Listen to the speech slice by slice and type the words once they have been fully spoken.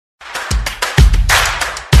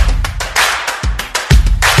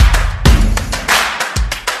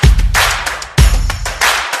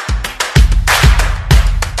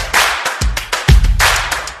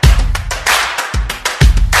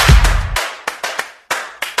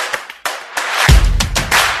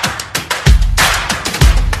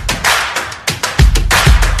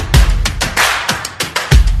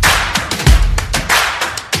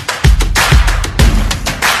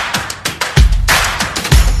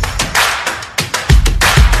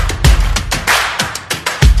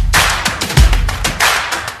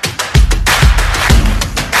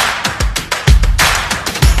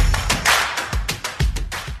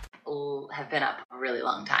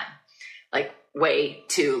really long time, like way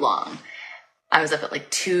too long. I was up at like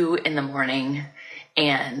 2 a.m.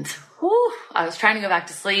 and I was trying to go back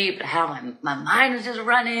to sleep. But I had my mind was just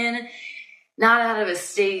running, not out of a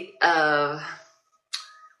state of,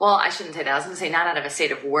 well, I shouldn't say that. I was going to say not out of a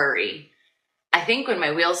state of worry. I think when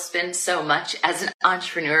my wheels spin so much as an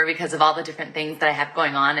entrepreneur because of all the different things that I have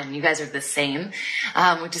going on, and you guys are the same,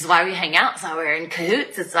 which is why we hang out. It's why we're in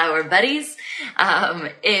cahoots. It's why we're buddies,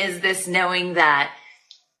 is this knowing that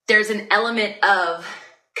there's an element of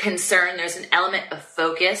concern. There's an element of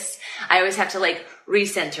focus. I always have to like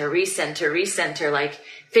recenter, like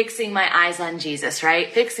fixing my eyes on Jesus, right?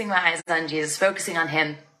 Fixing my eyes on Jesus, focusing on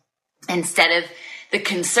him instead of the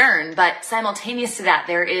concern. But simultaneous to that,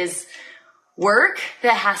 there is work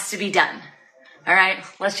that has to be done. All right,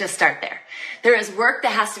 let's just start there. There is work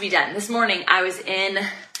that has to be done. This morning I was in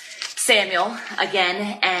Samuel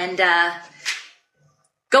again, and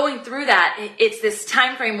going through that, it's this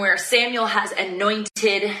time frame where Samuel has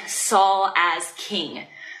anointed Saul as king.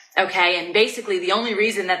 Okay, and basically the only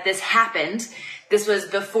reason that this happened, this was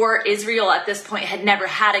before Israel at this point had never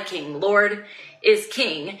had a king. Lord is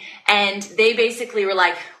king, and they basically were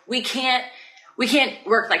like, we can't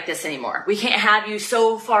work like this anymore. We can't have you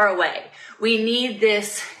so far away. We need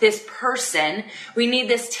this person. We need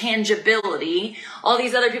this tangibility. All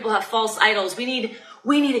these other people have false idols. We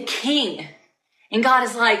need a king. And God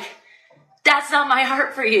is like, that's not my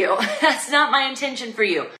heart for you. That's not my intention for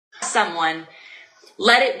you. Someone,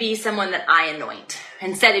 let it be someone that I anoint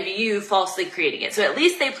instead of you falsely creating it. So at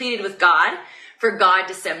least they pleaded with God for God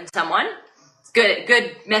to send someone.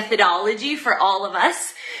 Good methodology for all of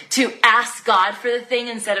us to ask God for the thing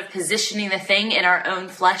instead of positioning the thing in our own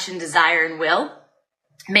flesh and desire and will.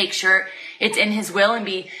 Make sure it's in his will and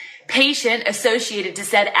be patient associated to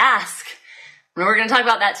said ask. And we're going to talk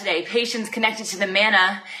about that today. Patience connected to the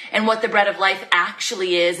manna and what the bread of life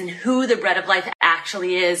actually is and who the bread of life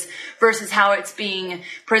actually is versus how it's being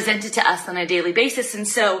presented to us on a daily basis. And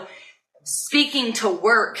so speaking to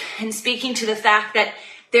work and speaking to the fact that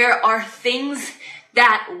there are things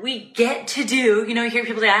that we get to do. You know, you hear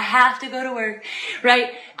people say, I have to go to work,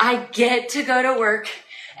 right? I get to go to work.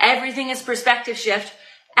 Everything is perspective shift.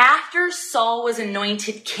 After Saul was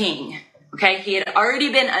anointed king, okay, he had already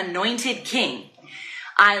been anointed king.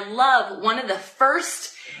 I love one of the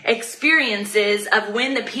first experiences of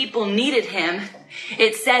when the people needed him.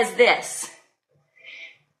 It says this.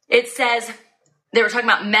 It says, they were talking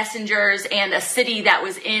about messengers and a city that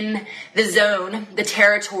was in the zone, the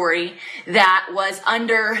territory that was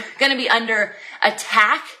going to be under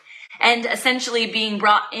attack and essentially being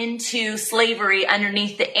brought into slavery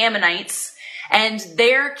underneath the Ammonites. And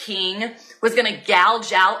their king was going to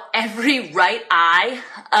gouge out every right eye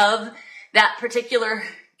of that particular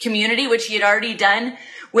community, which he had already done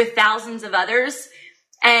with thousands of others.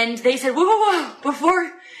 And they said, whoa,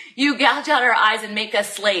 before you gouge out our eyes and make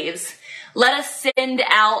us slaves, let us send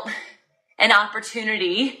out an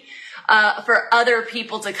opportunity for other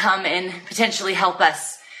people to come and potentially help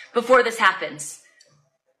us before this happens.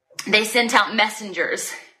 They sent out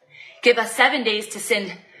messengers. Give us 7 days to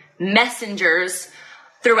send messengers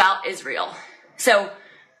throughout Israel. So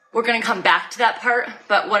we're going to come back to that part.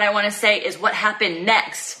 But what I want to say is what happened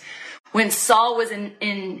next. When Saul was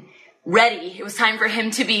ready, it was time for him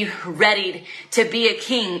to be readied to be a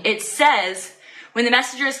king. It says, when the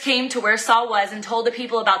messengers came to where Saul was and told the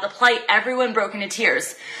people about the plight, everyone broke into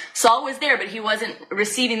tears. Saul was there, but he wasn't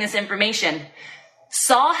receiving this information.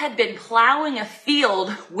 Saul had been plowing a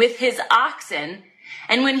field with his oxen,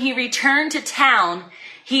 and when he returned to town,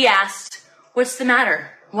 he asked, what's the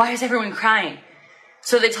matter? Why is everyone crying?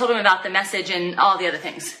 So they told him about the message and all the other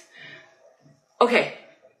things. Okay,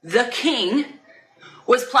 the king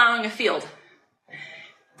was plowing a field.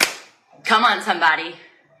 Come on, somebody.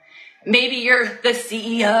 Maybe you're the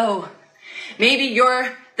CEO. Maybe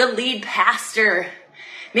you're the lead pastor.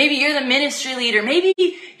 Maybe you're the ministry leader. Maybe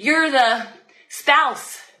you're the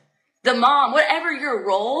spouse, the mom, whatever your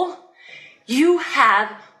role, you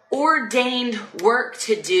have ordained work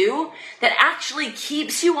to do that actually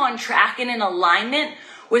keeps you on track and in alignment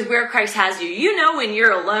with where Christ has you. You know when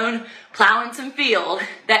you're alone plowing some field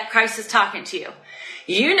that Christ is talking to you.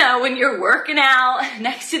 You know when you're working out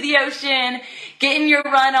next to the ocean, getting your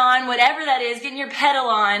run on, whatever that is, getting your pedal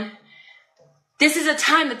on. This is a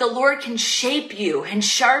time that the Lord can shape you and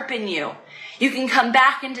sharpen you. You can come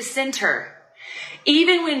back into center.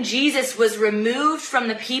 Even when Jesus was removed from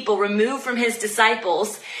the people, removed from his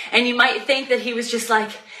disciples, and you might think that he was just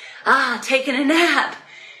like, taking a nap.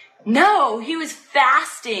 No, he was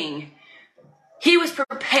fasting. He was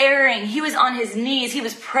preparing. He was on his knees. He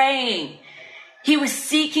was praying. He was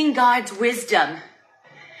seeking God's wisdom.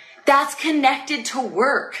 That's connected to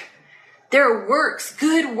work. There are works,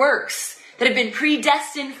 good works, that have been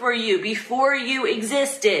predestined for you before you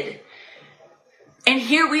existed. And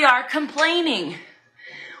here we are complaining.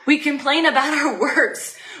 We complain about our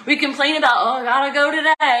works. We complain about, oh, I gotta go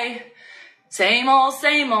today. Same old,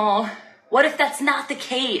 same old. What if that's not the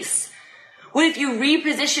case? What if you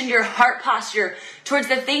repositioned your heart posture towards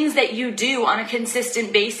the things that you do on a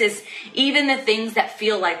consistent basis, even the things that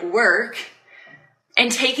feel like work, and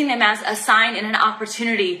taking them as a sign and an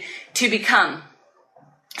opportunity to become?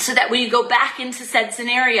 So that when you go back into said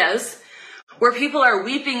scenarios where people are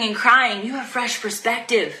weeping and crying, you have fresh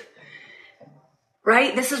perspective.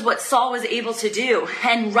 Right? This is what Saul was able to do.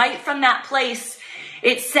 And right from that place,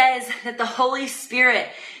 it says that the Holy Spirit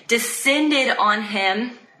descended on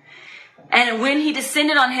him. And when he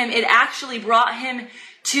descended on him, it actually brought him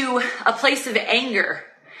to a place of anger.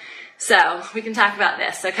 So we can talk about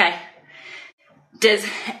this, okay? Does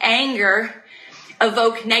anger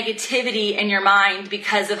evoke negativity in your mind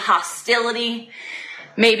because of hostility?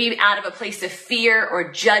 Maybe out of a place of fear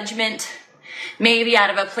or judgment? Maybe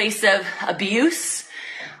out of a place of abuse?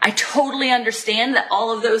 I totally understand that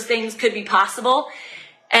all of those things could be possible.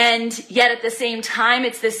 And yet at the same time,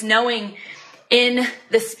 it's this knowing in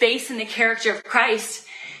the space and the character of Christ,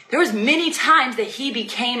 there was many times that he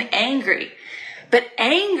became angry. But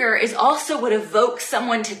anger is also what evokes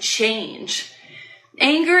someone to change.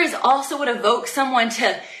 Anger is also what evokes someone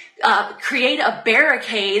to create a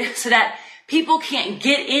barricade so that people can't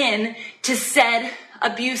get in to said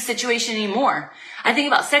abuse situation anymore. I think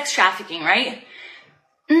about sex trafficking, right?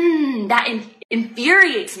 That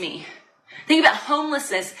infuriates me. Think about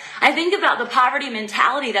homelessness. I think about the poverty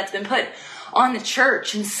mentality that's been put on the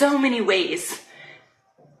church in so many ways.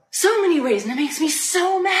 So many ways. And it makes me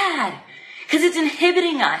so mad because it's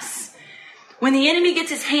inhibiting us. When the enemy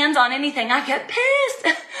gets his hands on anything, I get pissed.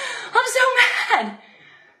 I'm so mad.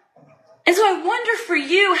 And so I wonder for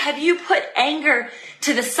you, have you put anger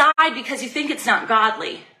to the side because you think it's not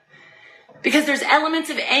godly? Because there's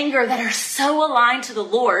elements of anger that are so aligned to the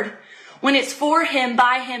Lord when it's for him,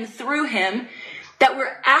 by him, through him, that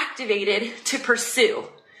we're activated to pursue.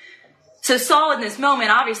 So Saul in this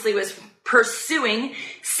moment obviously was pursuing,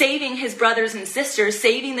 saving his brothers and sisters,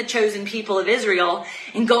 saving the chosen people of Israel,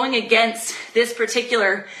 and going against this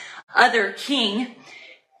particular other king,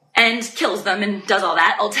 and kills them and does all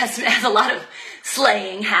that. Old Testament has a lot of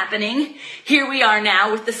slaying happening. Here we are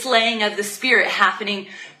now with the slaying of the Spirit happening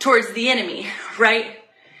towards the enemy, right?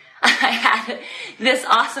 I had this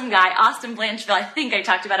awesome guy, Austin Blancheville. I think I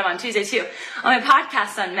talked about him on Tuesday too, on my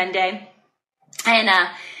podcast on Monday. And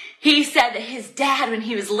he said that his dad, when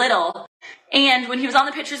he was little, and when he was on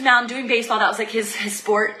the pitcher's mound doing baseball, that was like his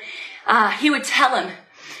sport, he would tell him,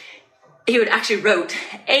 he would actually wrote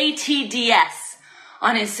ATDS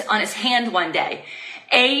on his hand one day.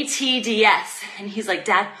 ATDS. And he's like,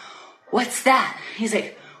 Dad, what's that? He's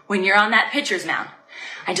like, when you're on that pitcher's mound,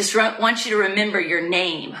 I just want you to remember your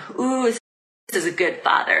name. Ooh, this is a good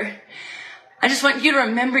father. I just want you to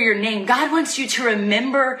remember your name. God wants you to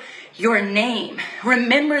remember your name.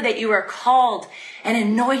 Remember that you are called and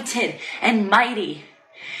anointed and mighty.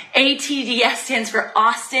 ATDS stands for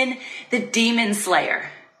Austin, the Demon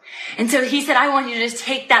Slayer. And so he said, I want you to just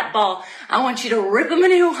take that ball. I want you to rip him a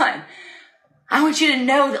new one. I want you to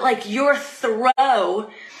know that like your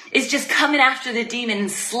throw is just coming after the demon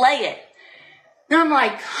and slay it. And I'm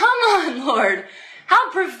like, come on, Lord.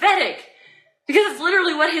 How prophetic. Because it's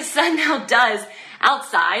literally what his son now does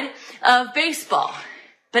outside of baseball.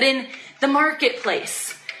 But in the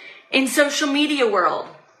marketplace, in social media world,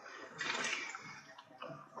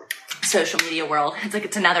 it's like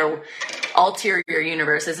it's another ulterior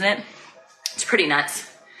universe, isn't it? It's pretty nuts.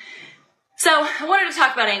 So I wanted to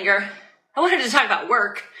talk about anger. I wanted to talk about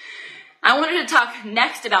work. I wanted to talk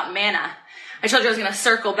next about manna. I told you I was going to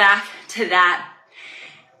circle back to that.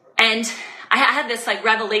 And I had this like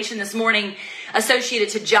revelation this morning associated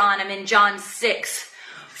to John. I'm in John 6,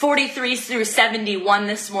 43 through 71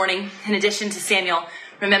 this morning, in addition to Samuel.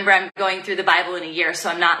 Remember, I'm going through the Bible in a year, so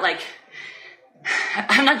I'm not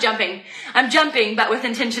jumping. I'm jumping, but with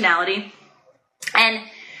intentionality. And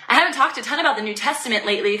I haven't talked a ton about the New Testament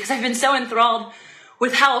lately because I've been so enthralled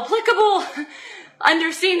with how applicable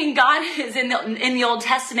understanding God is in the Old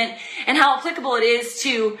Testament and how applicable it is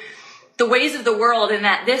to the ways of the world, and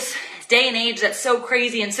that this day and age that's so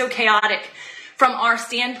crazy and so chaotic from our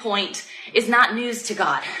standpoint is not news to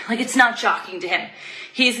God. Like, it's not shocking to him.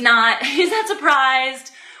 He's not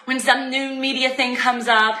surprised when some new media thing comes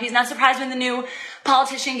up. He's not surprised when the new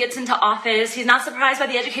politician gets into office. He's not surprised by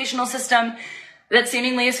the educational system that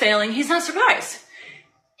seemingly is failing. He's not surprised.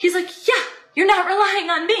 He's like, yeah, you're not relying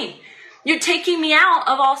on me. You're taking me out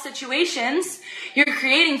of all situations. You're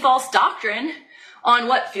creating false doctrine on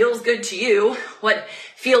what feels good to you, what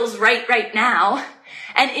feels right now.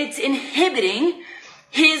 And it's inhibiting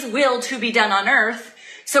his will to be done on earth.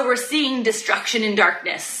 So we're seeing destruction in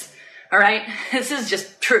darkness. All right. This is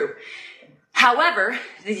just true. However,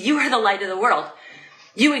 you are the light of the world.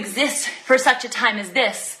 You exist for such a time as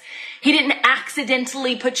this. He didn't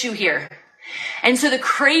accidentally put you here. And so the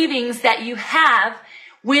cravings that you have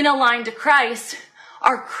when aligned to Christ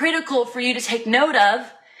are critical for you to take note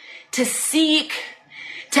of, to seek,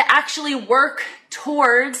 to actually work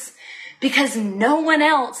towards, because no one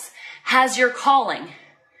else has your calling.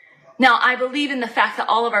 Now, I believe in the fact that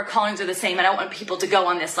all of our callings are the same. I don't want people to go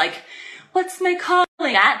on this like, what's my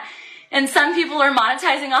calling at? And some people are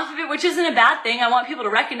monetizing off of it, which isn't a bad thing. I want people to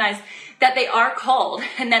recognize that they are called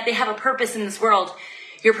and that they have a purpose in this world.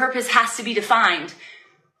 Your purpose has to be defined.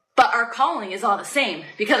 But our calling is all the same,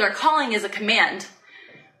 because our calling is a command.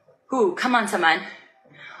 Ooh, come on, someone.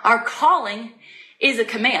 Our calling is a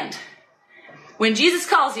command. When Jesus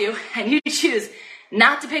calls you and you choose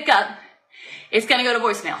not to pick up, it's going to go to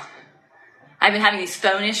voicemail. I've been having these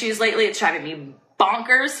phone issues lately. It's driving me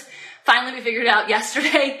bonkers. Finally, we figured it out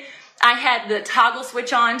yesterday. I had the toggle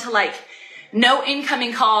switch on to like no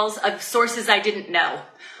incoming calls of sources I didn't know.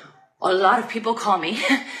 A lot of people call me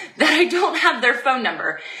that I don't have their phone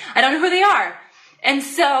number. I don't know who they are. And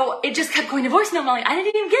so it just kept going to voicemail. I'm like, I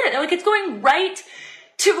didn't even get it. They're like, it's going right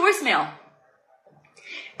to voicemail.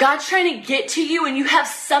 God's trying to get to you and you have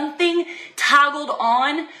something toggled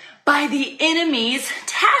on by the enemy's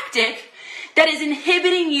tactic that is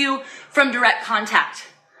inhibiting you from direct contact.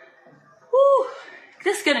 Woo,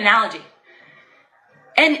 this is a good analogy.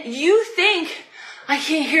 And you think, I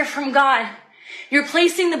can't hear from God. You're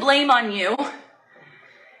placing the blame on you.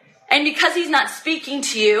 And because he's not speaking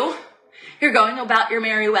to you, you're going about your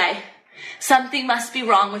merry way. Something must be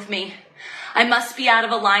wrong with me. I must be out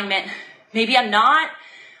of alignment. Maybe I'm not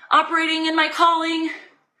operating in my calling.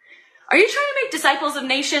 Are you trying to make disciples of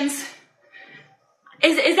nations?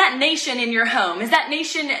 Is that nation in your home? Is that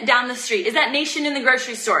nation down the street? Is that nation in the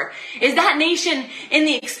grocery store? Is that nation in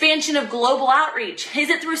the expansion of global outreach? Is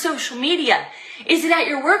it through social media? Is it at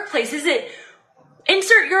your workplace? Is it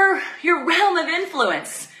insert your realm of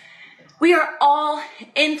influence? We are all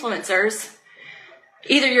influencers.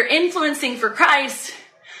 Either you're influencing for Christ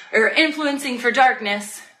or you're influencing for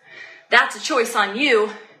darkness. That's a choice on you.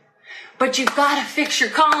 But you've got to fix your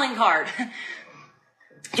calling card.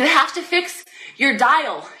 You have to fix your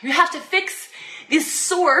dial. You have to fix this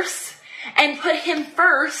source and put him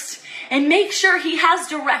first and make sure he has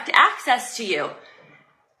direct access to you.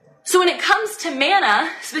 So when it comes to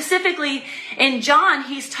manna, specifically in John,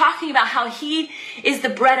 he's talking about how he is the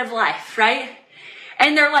bread of life, right?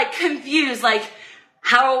 And they're like confused, like,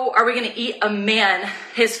 how are we going to eat a man,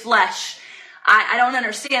 his flesh? I don't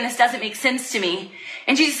understand. This doesn't make sense to me.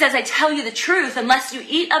 And Jesus says, I tell you the truth, unless you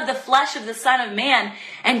eat of the flesh of the Son of Man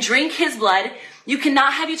and drink his blood, you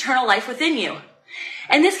cannot have eternal life within you.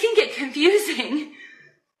 And this can get confusing.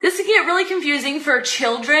 This can get really confusing for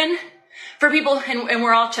children, for people, and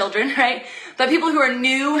we're all children, right? But people who are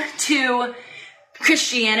new to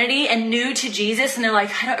Christianity and new to Jesus, and they're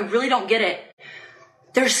like, I really don't get it.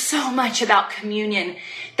 There's so much about communion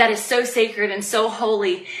that is so sacred and so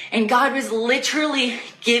holy. And God was literally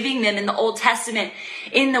giving them in the Old Testament,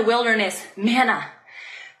 in the wilderness, manna,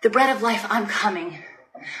 the bread of life. I'm coming,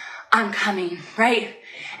 right?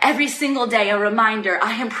 Every single day, a reminder,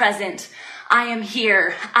 I am present. I am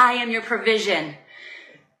here. I am your provision.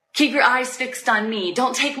 Keep your eyes fixed on me.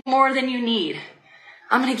 Don't take more than you need.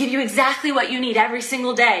 I'm going to give you exactly what you need every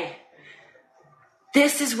single day.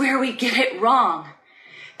 This is where we get it wrong.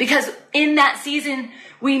 Because in that season,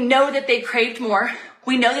 we know that they craved more.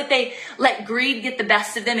 We know that they let greed get the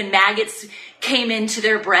best of them and maggots came into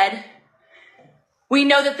their bread. We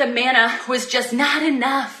know that the manna was just not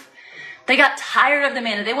enough. They got tired of the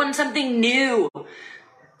manna. They wanted something new.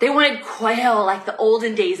 They wanted quail like the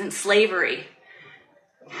olden days in slavery.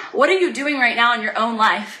 What are you doing right now in your own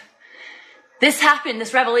life? This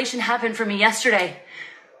revelation happened for me yesterday.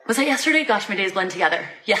 Was that yesterday? Gosh, my days blend together.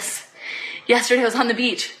 Yes. Yesterday I was on the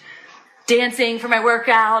beach dancing for my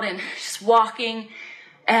workout and just walking.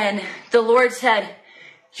 And the Lord said,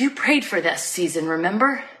 you prayed for this season,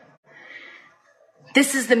 remember?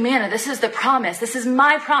 This is the manna. This is the promise. This is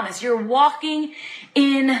my promise. You're walking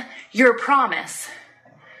in your promise.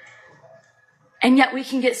 And yet we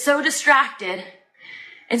can get so distracted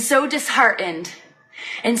and so disheartened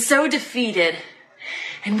and so defeated.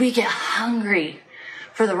 And we get hungry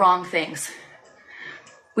for the wrong things.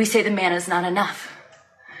 We say the manna is not enough.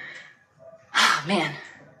 Oh, man.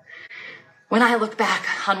 When I look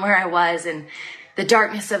back on where I was and the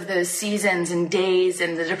darkness of those seasons and days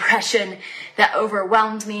and the depression that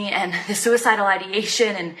overwhelmed me and the suicidal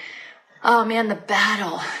ideation and, oh man, the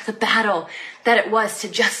battle that it was to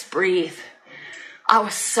just breathe. I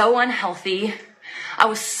was so unhealthy. I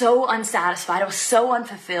was so unsatisfied. I was so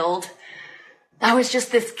unfulfilled. I was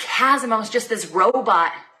just this chasm. I was just this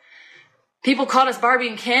robot. People called us Barbie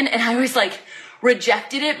and Ken, and I always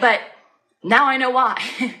rejected it, but now I know why.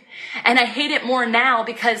 And I hate it more now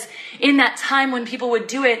because in that time when people would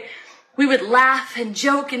do it, we would laugh and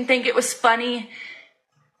joke and think it was funny.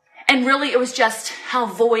 And really it was just, how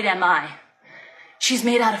void am I? She's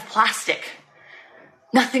made out of plastic.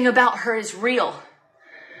 Nothing about her is real.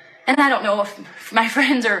 And I don't know if my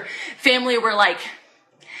friends or family were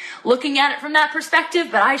looking at it from that perspective,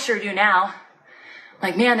 but I sure do now.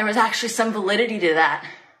 Man, there was actually some validity to that.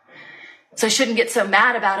 So I shouldn't get so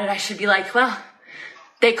mad about it. I should be well,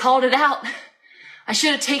 they called it out. I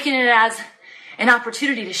should have taken it as an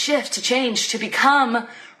opportunity to shift, to change, to become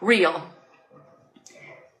real.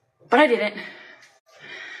 But I didn't.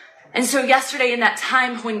 And so yesterday in that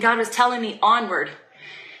time when God was telling me onward,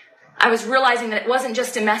 I was realizing that it wasn't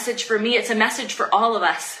just a message for me, it's a message for all of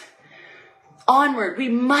us. Onward, we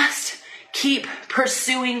must keep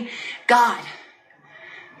pursuing God.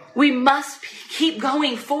 We must keep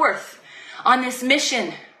going forth on this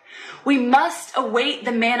mission. We must await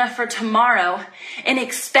the manna for tomorrow in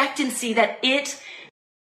expectancy that it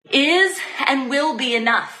is and will be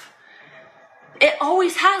enough. It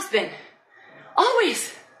always has been.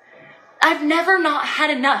 Always. I've never not had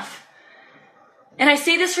enough. And I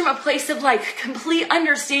say this from a place of complete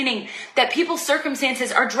understanding that people's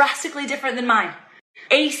circumstances are drastically different than mine.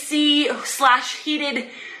 AC/heated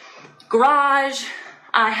garage.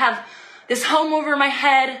 I have this home over my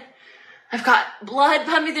head. I've got blood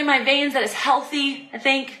pumping through my veins that is healthy, I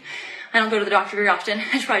think. I don't go to the doctor very often.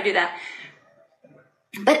 I should probably do that.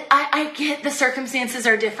 But I get the circumstances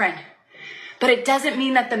are different. But it doesn't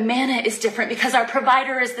mean that the manna is different because our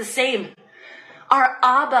provider is the same. Our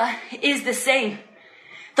Abba is the same.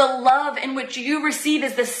 The love in which you receive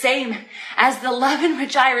is the same as the love in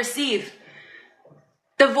which I receive.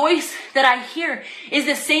 The voice that I hear is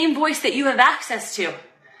the same voice that you have access to.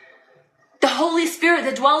 The Holy Spirit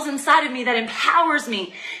that dwells inside of me, that empowers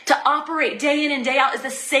me to operate day in and day out, is the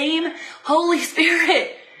same Holy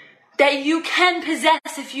Spirit that you can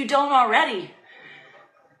possess if you don't already.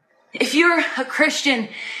 If you're a Christian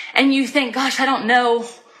and you think, gosh, I don't know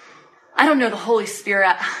the Holy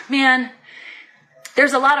Spirit. Man,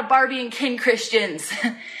 there's a lot of Barbie and Ken Christians.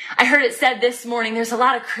 I heard it said this morning, there's a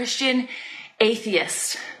lot of Christian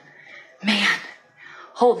atheists. Man,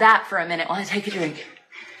 hold that for a minute while I take a drink.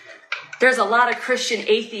 There's a lot of Christian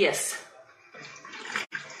atheists.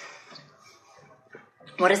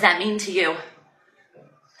 What does that mean to you?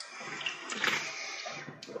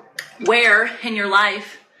 Where in your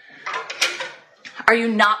life are you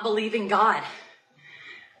not believing God?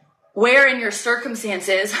 Where in your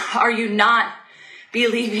circumstances are you not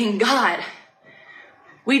believing God?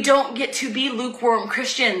 We don't get to be lukewarm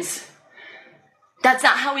Christians. That's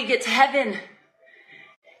not how we get to heaven.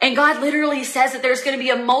 And God literally says that there's going to be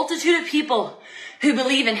a multitude of people who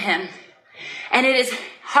believe in him. And it is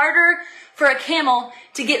harder for a camel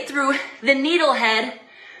to get through the needle head,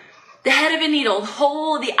 the head of a needle, the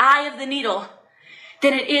hole, the eye of the needle,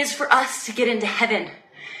 than it is for us to get into heaven.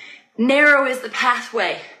 Narrow is the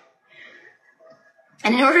pathway.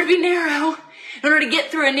 And in order to be narrow, in order to get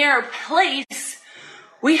through a narrow place,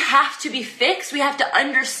 we have to be fixed. We have to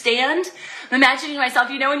understand. I'm imagining myself,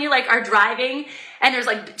 when you are driving and there's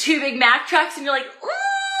two big Mack trucks and you're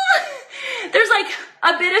ooh! There's a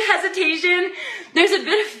bit of hesitation. There's a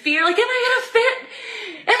bit of fear. Am I going to fit?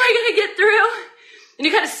 Am I going to get through? And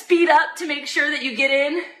you kind of speed up to make sure that you get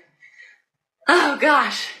in. Oh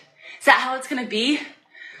gosh, is that how it's going to be?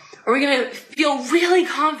 Or are we going to feel really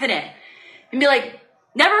confident and be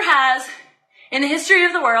never has in the history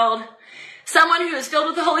of the world someone who is filled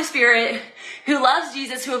with the Holy Spirit, who loves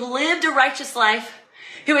Jesus, who have lived a righteous life,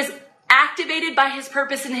 who is activated by his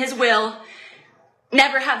purpose and his will,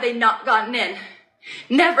 never have they not gotten in.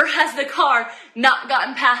 Never has the car not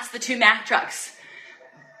gotten past the two Mack trucks.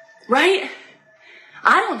 Right?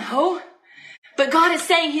 I don't know. But God is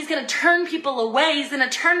saying he's going to turn people away. He's going to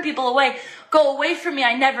turn people away. Go away from me.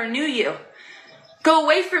 I never knew you. Go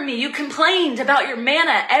away from me. You complained about your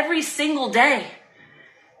manna every single day.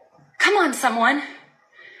 Come on, someone.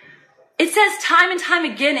 It says time and time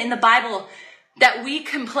again in the Bible that we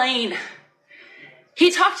complain. He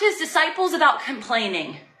talked to his disciples about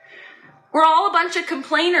complaining. We're all a bunch of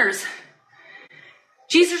complainers.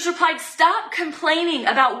 Jesus replied, stop complaining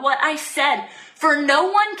about what I said, for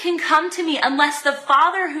no one can come to me unless the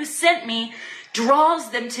Father who sent me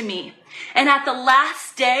draws them to me. And at the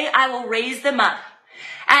last day, I will raise them up.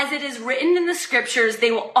 As it is written in the scriptures,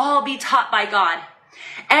 they will all be taught by God.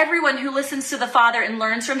 Everyone who listens to the Father and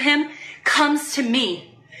learns from him comes to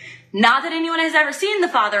me. Not that anyone has ever seen the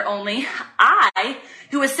Father, only I,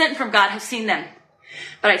 who was sent from God, have seen them.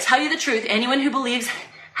 But I tell you the truth, anyone who believes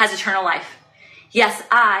has eternal life. Yes,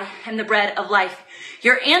 I am the bread of life.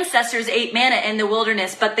 Your ancestors ate manna in the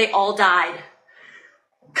wilderness, but they all died.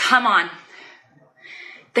 Come on.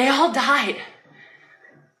 They all died.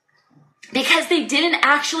 Because they didn't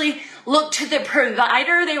actually look to the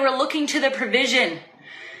provider, they were looking to the provision.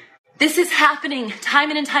 This is happening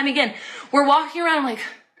time and time again. We're walking around like,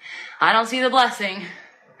 I don't see the blessing.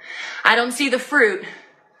 I don't see the fruit.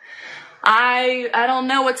 I don't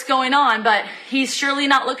know what's going on, but he's surely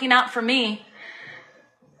not looking out for me.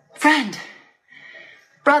 Friend,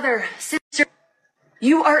 brother, sister,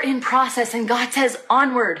 you are in process and God says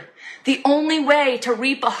onward. The only way to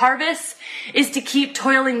reap a harvest is to keep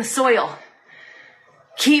toiling the soil.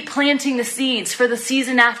 Keep planting the seeds for the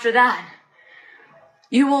season after that.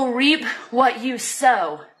 You will reap what you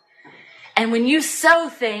sow. And when you sow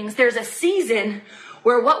things, there's a season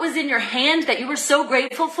where what was in your hand that you were so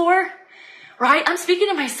grateful for, right? I'm speaking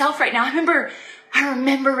to myself right now. I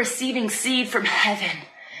remember receiving seed from heaven.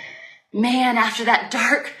 Man, after that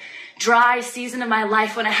dark, dry season of my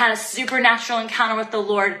life when I had a supernatural encounter with the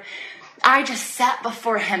Lord, I just sat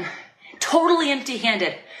before him, totally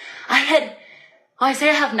empty-handed. I say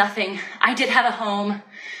I have nothing. I did have a home.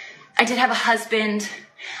 I did have a husband.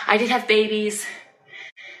 I did have babies.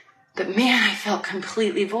 But man, I felt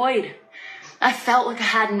completely void. I felt like I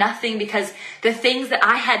had nothing because the things that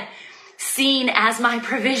I had seen as my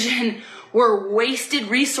provision were wasted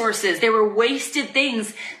resources. They were wasted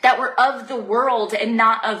things that were of the world and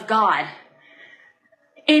not of God.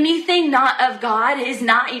 Anything not of God is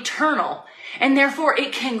not eternal, and therefore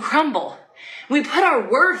it can crumble. We put our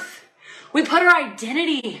worth, we put our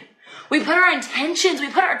identity, we put our intentions, we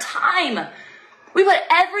put our time, we put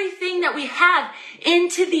everything that we have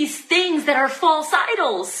into these things that are false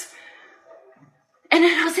idols. And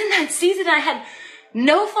I was in that season, I had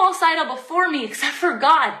no false idol before me except for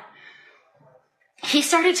God. He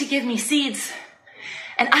started to give me seeds,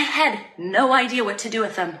 and I had no idea what to do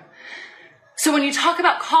with them. So when you talk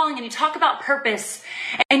about calling and you talk about purpose,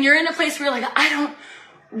 and you're in a place where you're like, I don't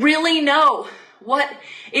really know what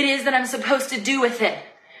it is that I'm supposed to do with it,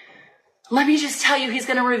 let me just tell you, he's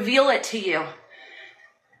going to reveal it to you.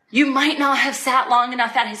 You might not have sat long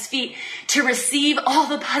enough at his feet to receive all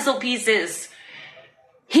the puzzle pieces.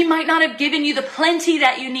 He might not have given you the plenty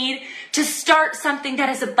that you need to start something that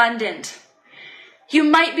is abundant. You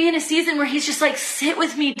might be in a season where he's just like, sit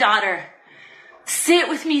with me, daughter. Sit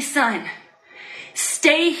with me, son.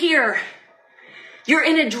 Stay here. You're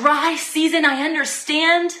in a dry season, I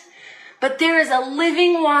understand, but there is a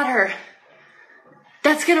living water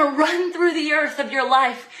that's going to run through the earth of your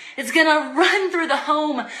life. It's going to run through the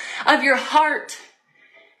home of your heart.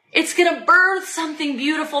 It's going to birth something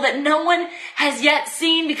beautiful that no one has yet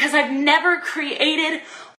seen because I've never created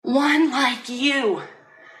one like you.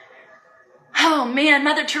 Oh man,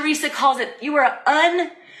 Mother Teresa calls it, you are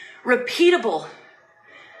unrepeatable.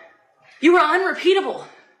 You are unrepeatable.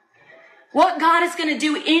 What God is going to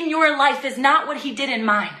do in your life is not what he did in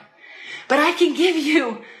mine. But I can give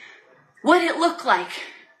you what it looked like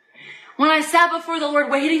when I sat before the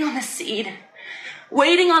Lord waiting on the seed,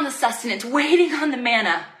 waiting on the sustenance, waiting on the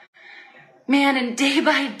manna. Man, and day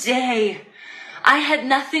by day, I had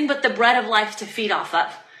nothing but the bread of life to feed off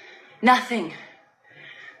of. Nothing.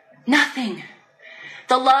 Nothing.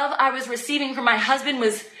 The love I was receiving from my husband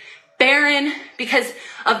was barren because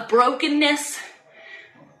of brokenness.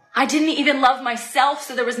 I didn't even love myself,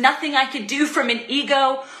 so there was nothing I could do from an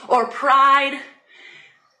ego or pride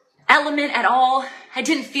element at all. I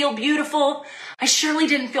didn't feel beautiful. I surely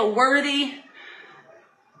didn't feel worthy.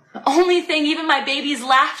 The only thing, even my baby's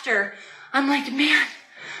laughter, I'm like, man,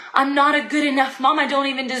 I'm not a good enough mom. I don't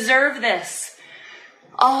even deserve this.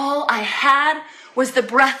 All I had was the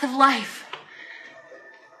breath of life.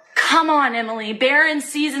 Come on, Emily. Barren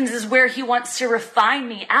seasons is where he wants to refine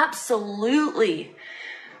me. Absolutely.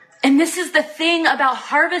 And this is the thing about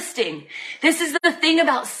harvesting. This is the thing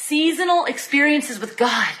about seasonal experiences with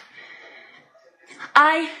God.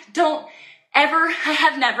 I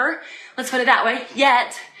have never, let's put it that way,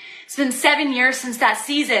 yet. It's been 7 years since that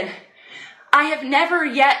season. I have never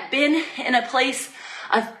yet been in a place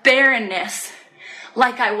of barrenness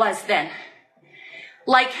like I was then.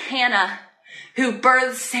 Like Hannah, who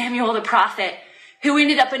birthed Samuel the prophet, who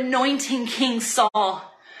ended up anointing King Saul,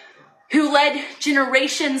 who led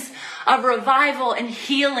generations of revival and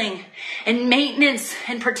healing and maintenance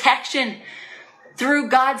and protection through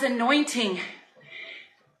God's anointing.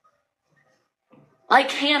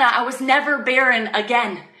 Like Hannah, I was never barren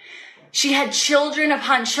again. She had children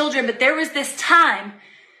upon children, but there was this time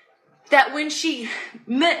that when she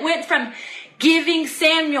went from giving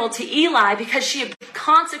Samuel to Eli because she had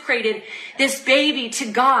consecrated this baby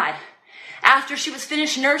to God, after she was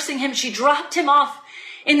finished nursing him, she dropped him off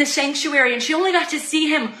in the sanctuary, and she only got to see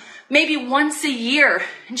him maybe once a year,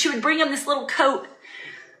 and she would bring him this little coat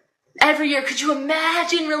every year. Could you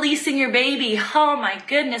imagine releasing your baby? Oh my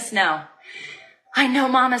goodness, no. I know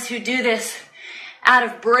mamas who do this out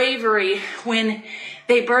of bravery when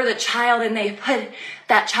they birth a child and they put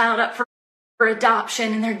that child up for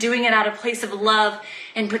adoption, and they're doing it out of a place of love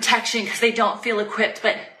and protection because they don't feel equipped.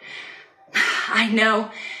 But I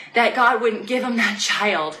know that God wouldn't give them that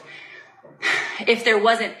child if there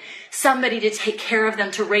wasn't somebody to take care of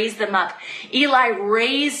them, to raise them up. Eli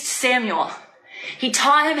raised Samuel. He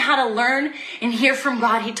taught him how to learn and hear from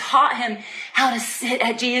God. He taught him how to sit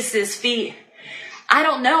at Jesus' feet. I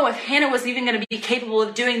don't know if Hannah was even going to be capable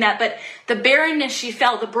of doing that, but the barrenness she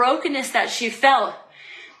felt, the brokenness that she felt,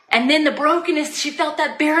 and then the brokenness, she felt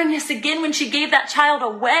that barrenness again when she gave that child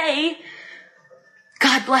away.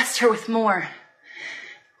 God blessed her with more.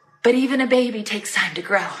 But even a baby takes time to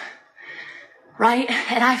grow, right?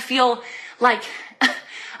 And I feel like,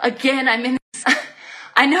 again, I'm in this,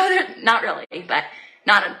 I know that, not really, but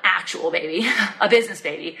not an actual baby, a business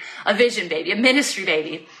baby, a vision baby, a ministry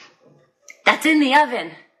baby that's in the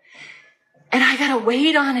oven. And I got to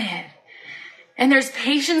wait on it. And there's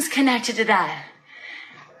patience connected to that.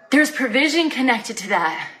 There's provision connected to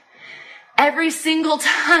that. Every single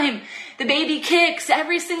time the baby kicks,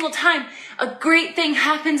 every single time a great thing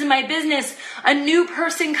happens in my business, a new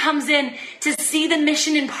person comes in to see the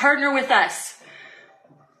mission and partner with us.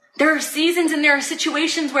 There are seasons and there are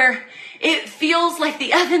situations where it feels like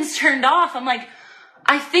the oven's turned off. I'm like,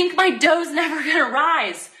 I think my dough's never going to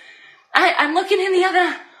rise. I'm looking in the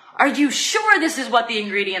oven. Are you sure this is what the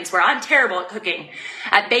ingredients were? I'm terrible at cooking,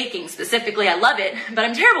 at baking specifically. I love it, but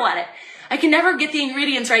I'm terrible at it. I can never get the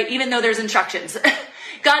ingredients right, even though there's instructions.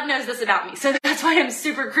 God knows this about me, so that's why I'm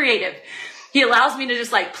super creative. He allows me to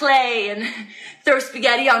just like play and throw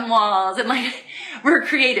spaghetti on walls, and like we're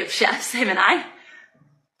creative chefs, him and I.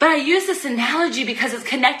 But I use this analogy because it's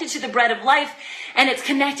connected to the bread of life and it's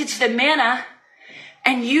connected to the manna,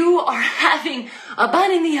 and you are having a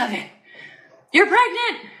bun in the oven. You're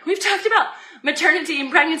pregnant. We've talked about maternity and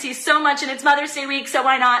pregnancy so much, and it's Mother's Day week, so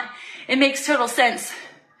why not? It makes total sense.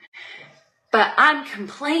 But I'm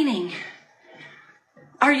complaining.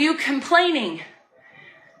 Are you complaining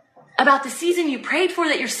about the season you prayed for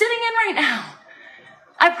that you're sitting in right now?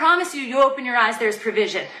 I promise you, you open your eyes, there's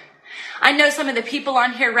provision. I know some of the people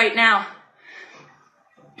on here right now,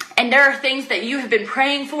 and there are things that you have been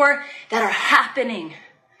praying for that are happening,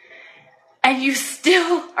 and you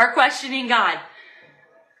still are questioning God.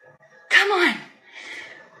 Come on.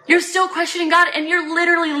 You're still questioning God, and you're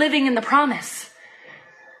literally living in the promise.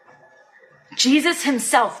 Jesus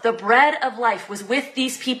himself, the bread of life, was with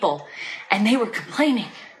these people, and they were complaining.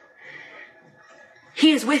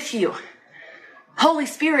 He is with you. Holy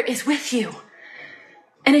Spirit is with you.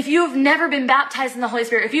 And if you have never been baptized in the Holy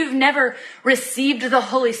Spirit, if you've never received the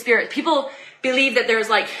Holy Spirit, people believe that there's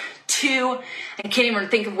like two, I can't even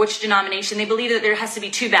think of which denomination, they believe that there has to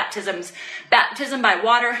be two baptisms. Baptism by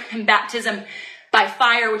water and baptism by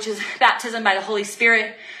fire, which is baptism by the Holy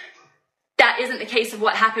Spirit. That isn't the case of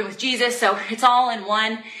what happened with Jesus, so it's all in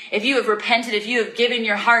one. If you have repented, if you have given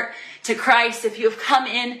your heart to Christ, if you have come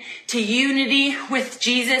in to unity with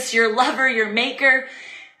Jesus, your lover, your maker,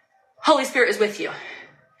 Holy Spirit is with you.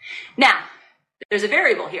 Now, there's a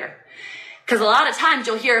variable here, because a lot of times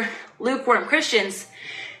you'll hear lukewarm Christians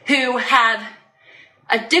who have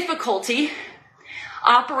a difficulty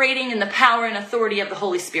operating in the power and authority of the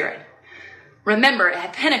Holy Spirit. Remember,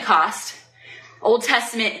 at Pentecost, Old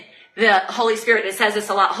Testament, the Holy Spirit, it says this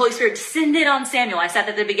a lot. Holy Spirit descended on Samuel. I said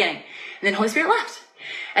that at the beginning. And then Holy Spirit left.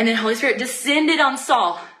 And then Holy Spirit descended on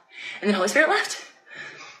Saul. And then Holy Spirit left.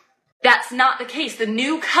 That's not the case. The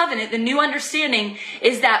new covenant, the new understanding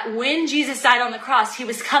is that when Jesus died on the cross, he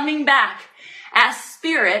was coming back as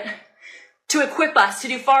Spirit to equip us to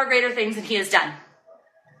do far greater things than he has done.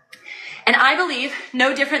 And I believe,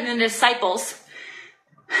 no different than the disciples,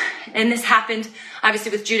 and this happened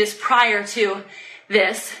obviously with Judas prior to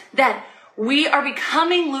this, that we are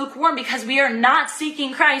becoming lukewarm because we are not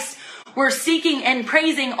seeking Christ. We're seeking and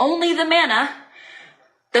praising only the manna,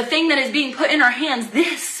 the thing that is being put in our hands.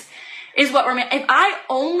 This is what remains. If I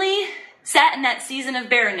only sat in that season of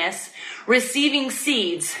barrenness, receiving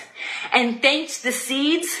seeds, and thanked the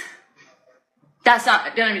seeds, that's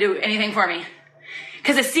not going to do anything for me.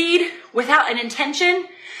 Because a seed without an intention,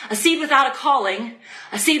 a seed without a calling,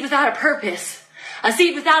 a seed without a purpose, a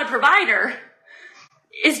seed without a provider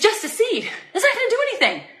is just a seed. It's not going to do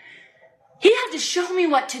anything. He had to show me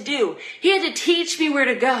what to do. He had to teach me where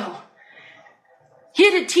to go. He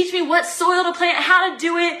had to teach me what soil to plant, how to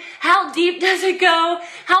do it, how deep does it go,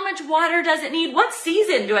 how much water does it need, what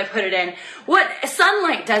season do I put it in, what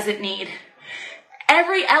sunlight does it need.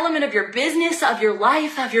 Every element of your business, of your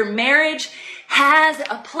life, of your marriage has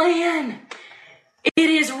a plan. It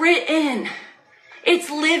is written. It's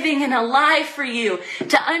living and alive for you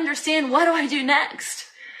to understand, what do I do next?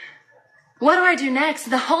 What do I do next?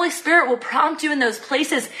 The Holy Spirit will prompt you in those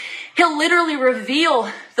places. He'll literally reveal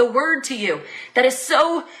the word to you that is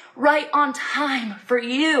so right on time for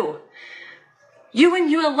you. You and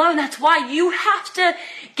you alone. That's why you have to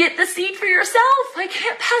get the seed for yourself. I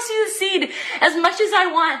can't pass you the seed. As much as I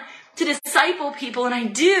want to disciple people, and I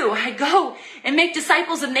do, I go and make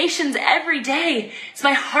disciples of nations every day. It's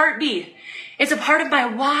my heartbeat. It's a part of my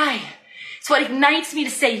why. It's what ignites me to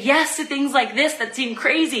say yes to things like this that seem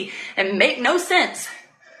crazy and make no sense.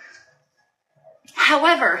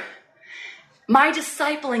 However, my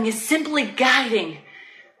discipling is simply guiding.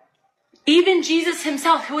 Even Jesus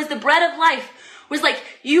himself, who is the bread of life, was like,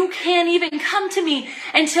 you can't even come to me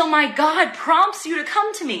until my God prompts you to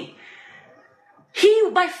come to me.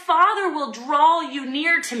 My Father will draw you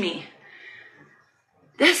near to me.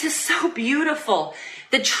 This is so beautiful.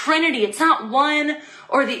 The Trinity, it's not one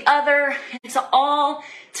or the other. It's all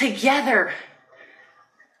together.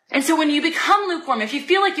 And so when you become lukewarm, if you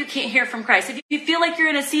feel like you can't hear from Christ, if you feel like you're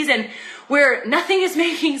in a season where nothing is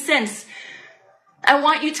making sense, I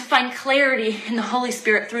want you to find clarity in the Holy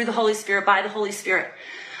Spirit, through the Holy Spirit, by the Holy Spirit.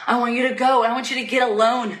 I want you to go. I want you to get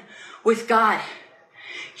alone with God.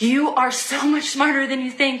 You are so much smarter than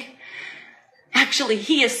you think. Actually,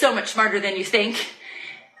 he is so much smarter than you think.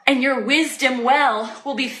 And your wisdom well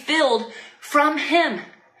will be filled from him.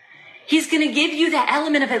 He's going to give you that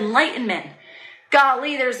element of enlightenment.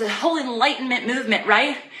 Golly, there's a whole enlightenment movement,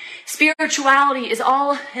 right? Spirituality is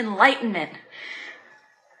all enlightenment.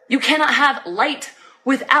 You cannot have light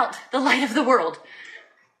without the light of the world.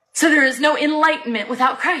 So there is no enlightenment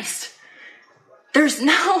without Christ. There's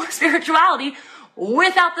no spirituality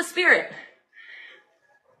without the Spirit.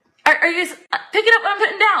 Are you guys picking up what I'm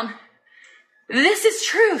putting down? This is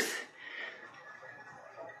truth.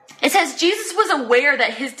 It says Jesus was aware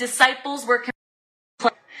that his disciples were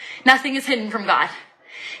complaining. Nothing is hidden from God.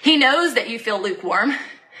 He knows that you feel lukewarm,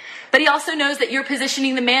 but he also knows that you're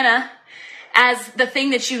positioning the manna as the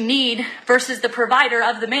thing that you need versus the provider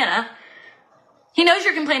of the manna. He knows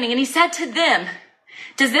you're complaining, and he said to them,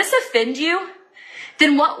 does this offend you?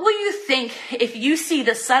 Then what will you think if you see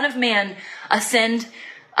the Son of Man ascend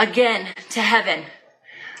again to heaven?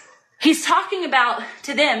 He's talking about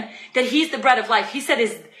to them that he's the bread of life. He said,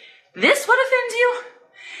 is this what offends you?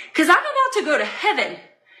 Because I'm about to go to heaven.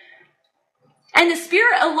 And the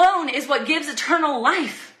Spirit alone is what gives eternal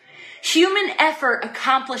life. Human effort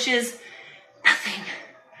accomplishes nothing.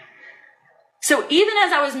 So even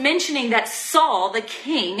as I was mentioning that Saul, the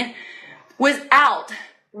king, was out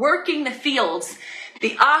working the fields,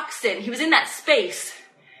 the oxen, he was in that space.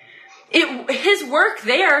 His work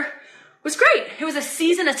there was great. It was a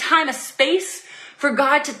season, a time, a space for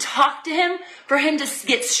God to talk to him, for him to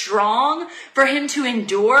get strong, for him to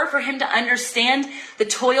endure, for him to understand the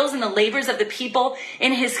toils and the labors of the people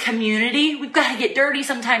in his community. We've got to get dirty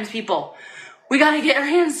sometimes, people. We got to get our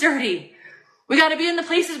hands dirty. We got to be in the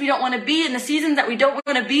places we don't want to be, in the seasons that we don't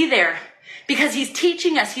want to be there, because he's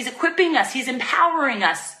teaching us, he's equipping us, he's empowering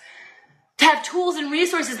us to have tools and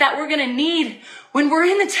resources that we're going to need when we're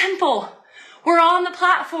in the temple, we're on the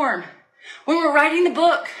platform, when we're writing the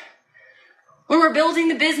book, when we're building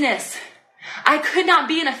the business. I could not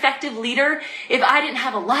be an effective leader if I didn't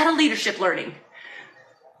have a lot of leadership learning,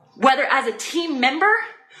 whether as a team member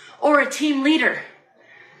or a team leader.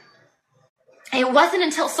 It wasn't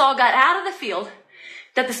until Saul got out of the field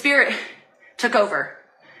that the Spirit took over.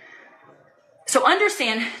 So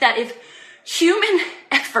understand that if human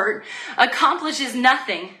effort accomplishes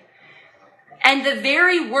nothing, and the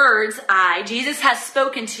very words Jesus has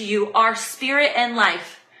spoken to you are spirit and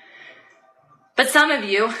life. But some of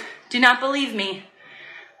you do not believe me.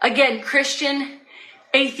 Again, Christian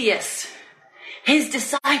atheists, his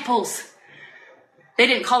disciples. They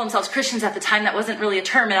didn't call themselves Christians at the time. That wasn't really a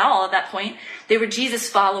term at all at that point. They were Jesus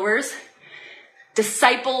followers,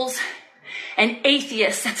 disciples, and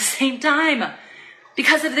atheists at the same time.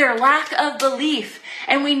 because of their lack of belief.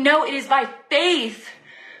 And we know it is by faith,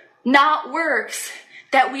 not works,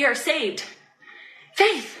 that we are saved.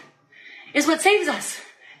 Faith is what saves us.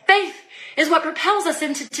 Faith is what propels us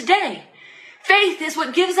into today. Faith is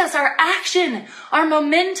what gives us our action, our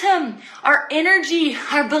momentum, our energy,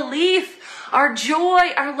 our belief, our joy,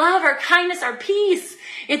 our love, our kindness, our peace.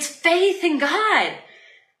 It's faith in God.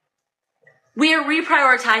 We are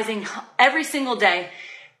reprioritizing every single day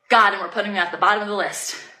God, and we're putting him at the bottom of the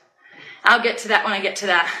list. I'll get to that when I get to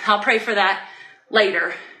that. I'll pray for that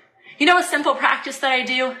later. You know a simple practice that I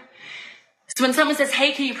do? So when someone says,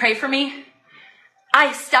 hey, can you pray for me?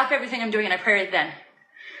 I stop everything I'm doing and I pray right then.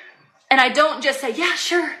 And I don't just say, yeah,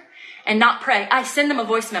 sure, and not pray. I send them a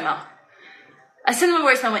voice memo. I send them a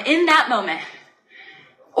voice memo in that moment.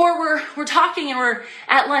 Or we're talking and we're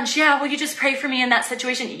at lunch. Yeah, will you just pray for me in that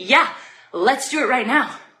situation? Yeah, let's do it right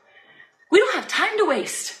now. We don't have time to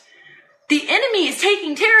waste. The enemy is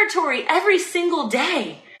taking territory every single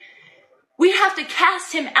day. We have to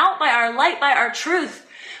cast him out by our light, by our truth,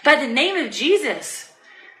 by the name of Jesus.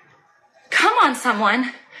 Come on,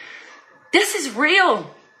 someone. This is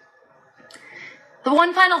real. The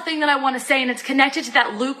one final thing that I want to say, and it's connected to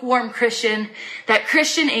that lukewarm Christian, that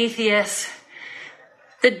Christian atheist,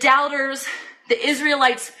 the doubters, the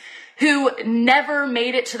Israelites who never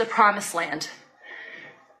made it to the promised land.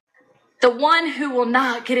 The one who will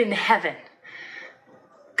not get into heaven.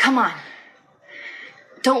 Come on.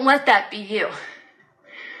 Don't let that be you.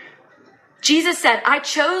 Jesus said, I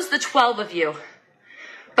chose the 12 of you,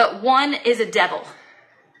 but one is a devil.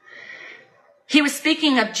 He was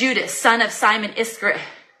speaking of Judas, son of Simon Iscariot,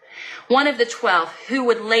 one of the 12 who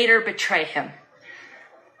would later betray him.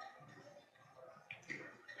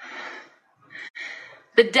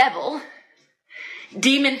 The devil,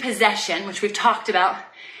 demon possession, which we've talked about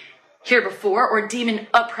here before, or demon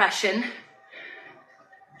oppression,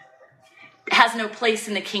 has no place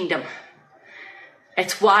in the kingdom.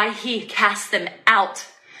 It's why he cast them out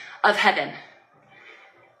of heaven.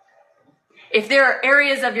 If there are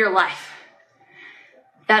areas of your life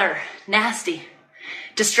that are nasty,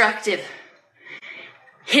 destructive,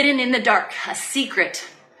 hidden in the dark, a secret,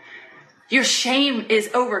 your shame is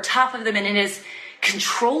over top of them and it is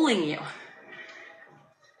controlling you.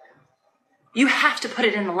 You have to put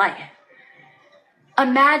it in the light.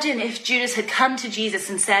 Imagine if Judas had come to Jesus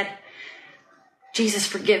and said, Jesus,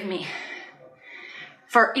 forgive me.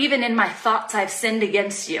 For even in my thoughts, I've sinned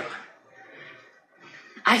against you.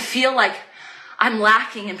 I feel like I'm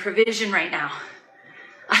lacking in provision right now.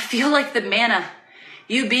 I feel like the manna,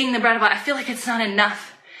 you being the bread of life, I feel like it's not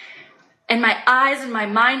enough. And my eyes and my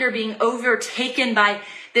mind are being overtaken by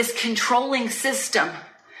this controlling system.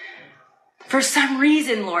 For some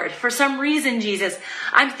reason, Lord, for some reason, Jesus,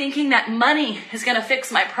 I'm thinking that money is going to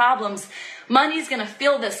fix my problems. Money is going to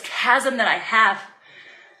fill this chasm that I have.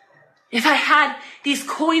 If I had these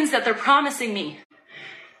coins that they're promising me,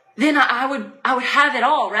 then I would have it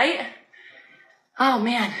all, right? Oh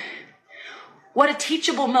man, what a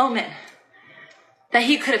teachable moment that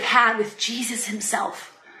he could have had with Jesus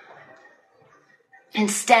himself.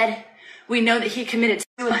 Instead, we know that he committed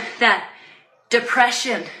suicide, that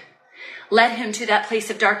depression led him to that place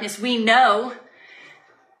of darkness. We know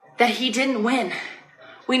that he didn't win.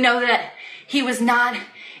 We know that he was not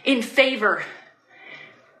in favor.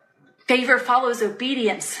 Favor follows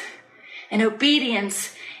obedience. And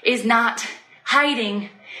obedience is not hiding.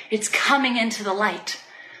 It's coming into the light.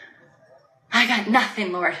 I got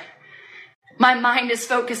nothing, Lord. My mind is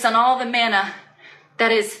focused on all the manna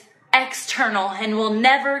that is external and will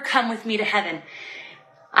never come with me to heaven.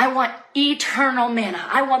 I want eternal manna.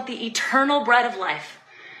 I want the eternal bread of life.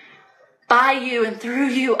 By you and through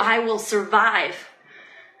you, I will survive.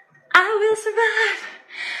 I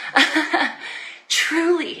will survive.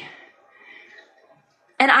 Truly.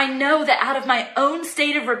 And I know that out of my own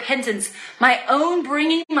state of repentance, my own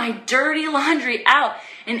bringing my dirty laundry out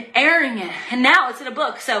and airing it, and now it's in a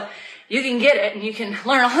book, so you can get it and you can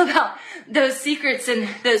learn all about those secrets and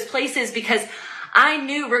those places, because I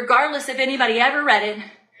knew, regardless if anybody ever read it,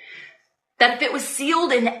 that if it was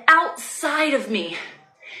sealed and outside of me,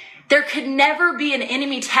 there could never be an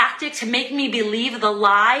enemy tactic to make me believe the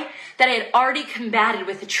lie that I had already combated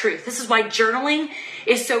with the truth. This is why journaling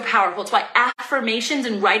is so powerful. It's why affirmations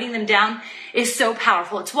and writing them down is so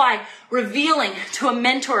powerful. It's why revealing to a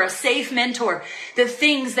mentor, a safe mentor, the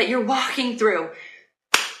things that you're walking through,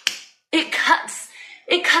 it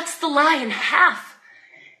cuts the lie in half.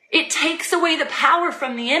 It takes away the power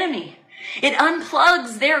from the enemy. It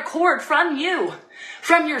unplugs their cord from you,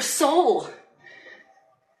 from your soul.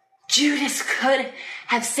 Judas could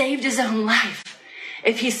have saved his own life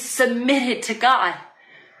if he submitted to God.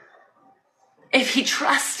 if he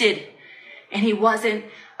trusted and he wasn't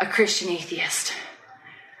a Christian atheist?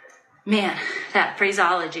 Man, that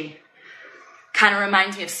phraseology kind of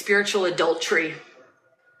reminds me of spiritual adultery.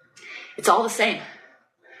 It's all the same.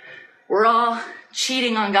 We're all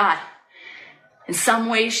cheating on God in some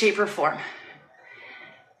way, shape, or form.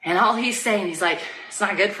 And all he's saying, he's like, it's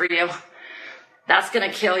not good for you. That's going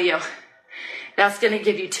to kill you. That's going to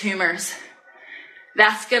give you tumors.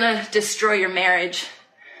 That's going to destroy your marriage.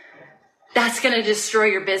 That's going to destroy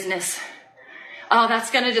your business. Oh, that's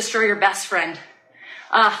going to destroy your best friend.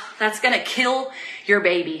 That's going to kill your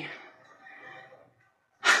baby.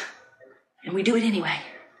 And we do it anyway,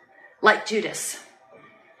 like Judas.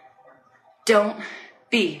 Don't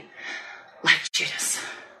be like Judas.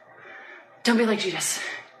 Don't be like Judas.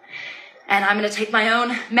 And I'm going to take my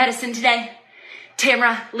own medicine today.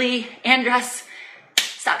 Tamara, Lee, Andress,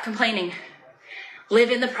 stop complaining. Live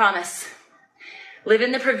in the promise. Live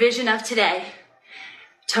in the provision of today.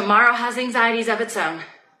 Tomorrow has anxieties of its own.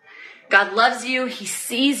 God loves you. He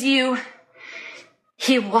sees you.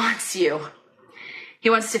 He wants you. He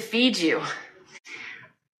wants to feed you.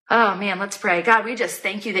 Oh man, let's pray. God, we just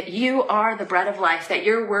thank you that you are the bread of life, that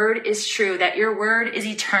your word is true, that your word is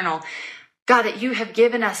eternal. God, that you have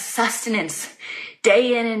given us sustenance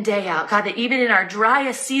day in and day out. God, that even in our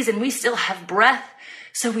driest season, we still have breath.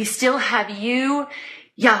 So we still have you,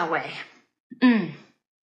 Yahweh.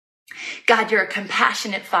 God, you're a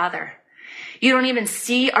compassionate Father. You don't even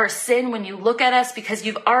see our sin when you look at us because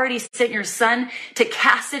you've already sent your son to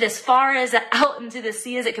cast it as far as out into the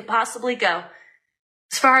sea as it could possibly go.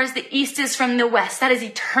 As far as the east is from the west, that is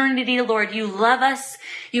eternity, Lord. You love us.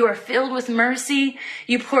 You are filled with mercy.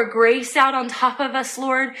 You pour grace out on top of us,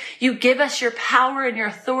 Lord. You give us your power and your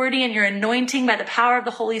authority and your anointing by the power of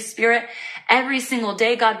the Holy Spirit. Every single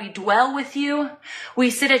day, God, we dwell with you. We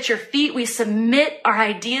sit at your feet. We submit our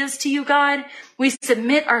ideas to you, God. We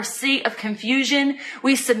submit our seat of confusion.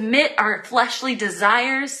 We submit our fleshly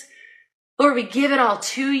desires. Lord, we give it all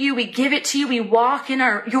to you. We give it to you. We walk in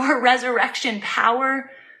your resurrection power.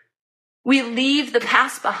 We leave the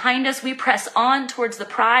past behind us. We press on towards the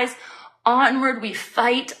prize. Onward we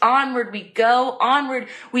fight. Onward we go. Onward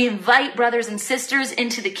we invite brothers and sisters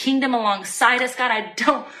into the kingdom alongside us. God, I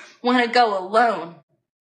don't want to go alone.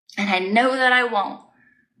 And I know that I won't.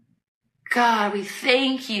 God, we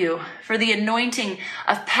thank you for the anointing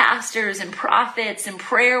of pastors and prophets and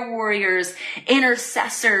prayer warriors,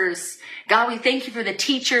 intercessors. God, we thank you for the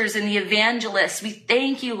teachers and the evangelists. We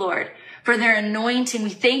thank you, Lord, for their anointing. We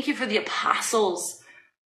thank you for the apostles.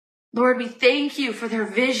 Lord, we thank you for their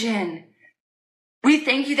vision. We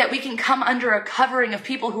thank you that we can come under a covering of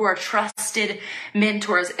people who are trusted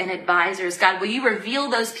mentors and advisors. God, will you reveal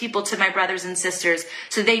those people to my brothers and sisters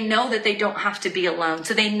so they know that they don't have to be alone.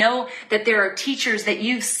 So they know that there are teachers that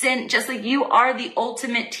you've sent, just like you are the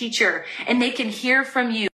ultimate teacher, and they can hear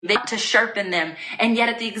from you. They want to sharpen them. And yet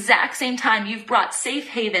at the exact same time, you've brought safe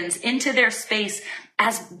havens into their space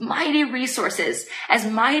as mighty resources, as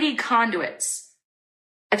mighty conduits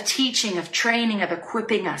of teaching, of training, of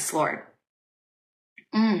equipping us, Lord.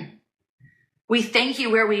 We thank you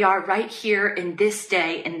where we are right here in this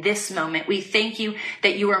day, in this moment. We thank you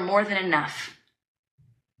that you are more than enough.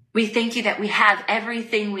 We thank you that we have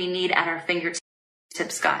everything we need at our fingertips,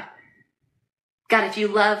 God. God, if you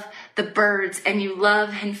love the birds and you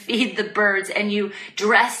love and feed the birds and you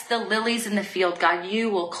dress the lilies in the field, God, you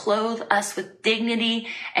will clothe us with dignity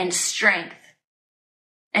and strength.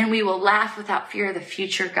 And we will laugh without fear of the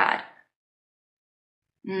future, God.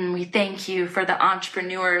 We thank you for the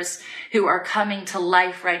entrepreneurs who are coming to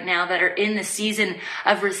life right now, that are in the season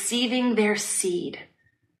of receiving their seed.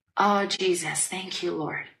 Oh, Jesus, thank you,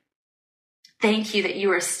 Lord. Thank you that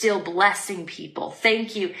you are still blessing people.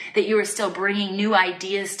 Thank you that you are still bringing new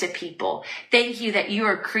ideas to people. Thank you that you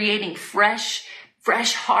are creating fresh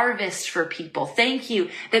harvest for people. Thank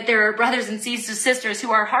you that there are brothers and sisters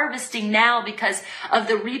who are harvesting now because of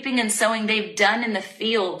the reaping and sowing they've done in the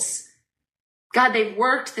fields. God, they've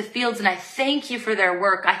worked the fields, and I thank you for their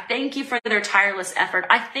work. I thank you for their tireless effort.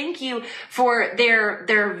 I thank you for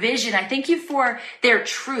their vision. I thank you for their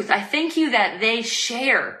truth. I thank you that they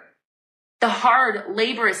share the hard,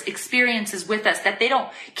 laborious experiences with us, that they don't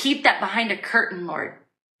keep that behind a curtain, Lord.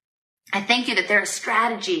 I thank you that there is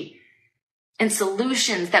strategy and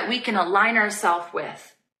solutions that we can align ourselves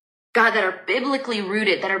with. God, that are biblically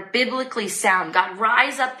rooted, that are biblically sound. God,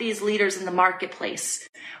 rise up these leaders in the marketplace.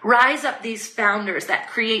 Rise up these founders that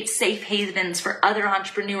create safe havens for other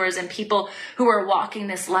entrepreneurs and people who are walking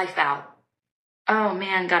this life out. Oh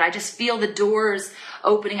man, God, I just feel the doors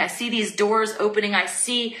opening. I see these doors opening. I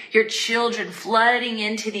see your children flooding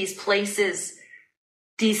into these places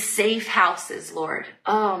these safe houses, Lord.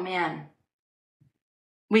 Oh man,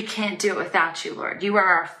 we can't do it without you, Lord. You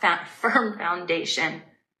are our firm foundation.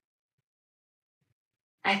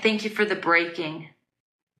 I thank you for the breaking.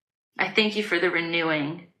 I thank you for the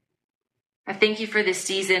renewing. I thank you for this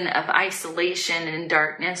season of isolation and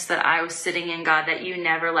darkness that I was sitting in, God, that you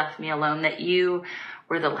never left me alone, that you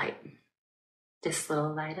were the light. This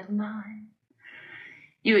little light of mine.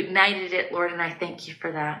 You ignited it, Lord, and I thank you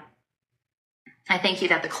for that. I thank you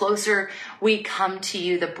that the closer we come to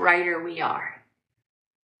you, the brighter we are.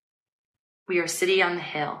 We are a city on the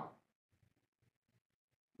hill.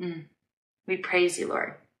 We praise you,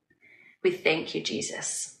 Lord. We thank you,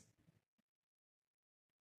 Jesus.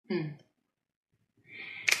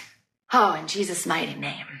 Oh, in Jesus' mighty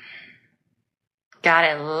name. God,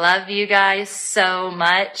 I love you guys so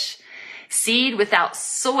much. Seed without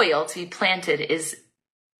soil to be planted is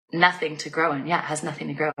nothing to grow in. Yeah, it has nothing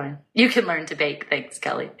to grow in. You can learn to bake. Thanks,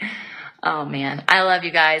 Kelly. Oh, man. I love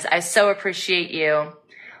you guys. I so appreciate you.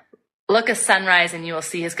 Look a sunrise and you will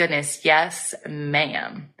see his goodness. Yes,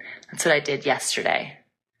 ma'am. That's what I did yesterday.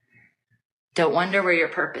 Don't wonder where your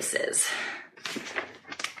purpose is.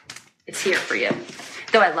 It's here for you.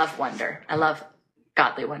 Though I love wonder. I love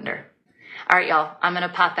godly wonder. All right, y'all. I'm going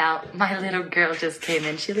to pop out. My little girl just came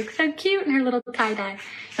in. She looks so cute in her little tie-dye.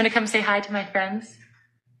 You want to come say hi to my friends?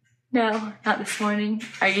 No, not this morning.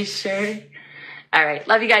 Are you sure? All right.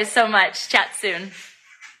 Love you guys so much. Chat soon.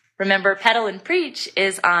 Remember, Pedal and Preach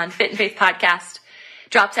is on Fit and Faith Podcast.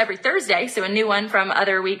 Drops every Thursday. So a new one from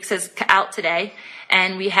other weeks is out today.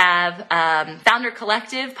 And we have Founder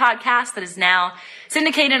Collective podcast that is now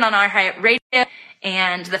syndicated on our radio,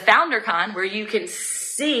 and the FounderCon, where you can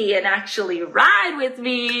see and actually ride with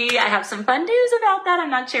me. I have some fun news about that.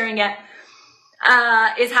 I'm not sharing yet.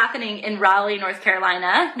 Is happening in Raleigh, North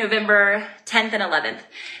Carolina, November 10th and 11th.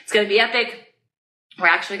 It's going to be epic. We're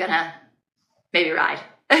actually going to maybe ride.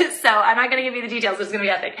 So I'm not going to give you the details, but it's going to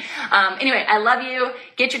be epic. Anyway, I love you.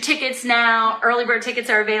 Get your tickets now. Early bird tickets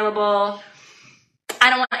are available. I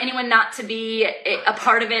don't want anyone not to be a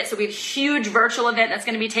part of it. So we have a huge virtual event that's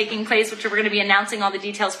going to be taking place, which we're going to be announcing all the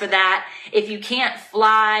details for that. If you can't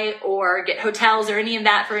fly or get hotels or any of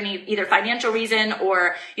that for any either financial reason,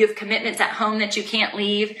 or you have commitments at home that you can't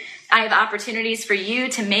leave, I have opportunities for you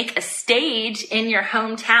to make a stage in your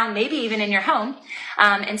hometown, maybe even in your home.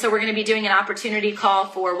 And so we're going to be doing an opportunity call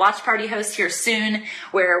for watch party hosts here soon,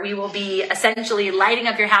 where we will be essentially lighting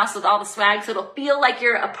up your house with all the swag. So it'll feel like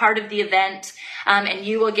you're a part of the event. And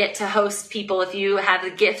you will get to host people if you have the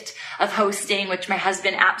gift of hosting, which my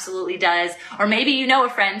husband absolutely does. Or maybe you know a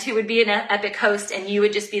friend who would be an epic host and you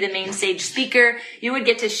would just be the main stage speaker. You would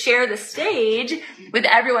get to share the stage with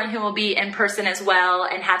everyone who will be in person as well,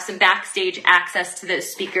 and have some backstage access to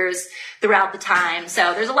those speakers throughout the time.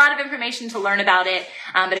 So there's a lot of information to learn about it.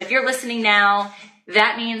 But if you're listening now,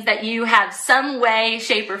 that means that you have some way,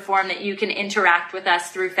 shape, or form that you can interact with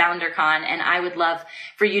us through FounderCon. And I would love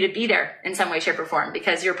for you to be there in some way, shape, or form,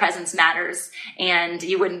 because your presence matters and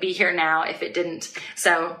you wouldn't be here now if it didn't.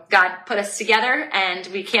 So God put us together and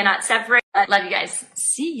we cannot separate. Love you guys.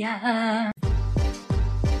 See ya.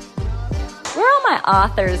 Where are all my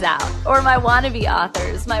authors out? Or my wannabe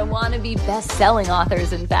authors, my wannabe best-selling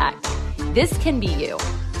authors, in fact. This can be you.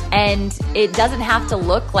 And it doesn't have to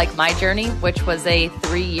look like my journey, which was a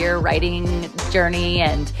 3-year writing journey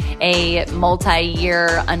and a multi-year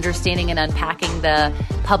understanding and unpacking the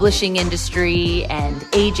publishing industry and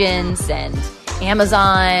agents and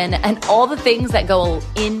Amazon and all the things that go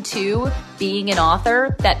into being an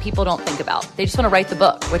author that people don't think about. They just want to write the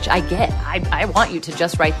book, which I get. I want you to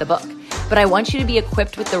just write the book. But I want you to be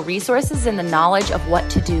equipped with the resources and the knowledge of what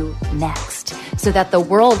to do next so that the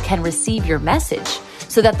world can receive your message,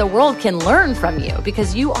 so that the world can learn from you,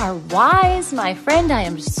 because you are wise, my friend. I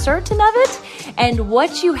am certain of it. And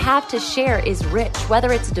what you have to share is rich,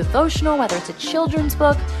 whether it's a devotional, whether it's a children's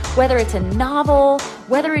book, whether it's a novel,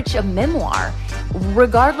 whether it's a memoir,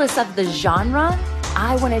 regardless of the genre.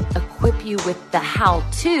 I want to equip you with the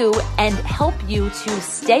how-to and help you to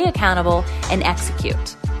stay accountable and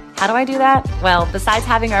execute. How do I do that? Well, besides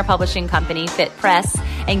having our publishing company, Fit Press,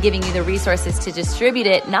 and giving you the resources to distribute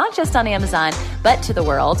it, not just on Amazon, but to the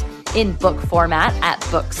world in book format at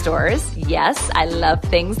bookstores. Yes, I love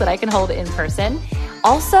things that I can hold in person.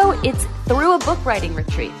 Also, it's through a book writing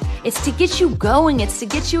retreat. It's to get you going. It's to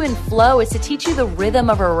get you in flow. It's to teach you the rhythm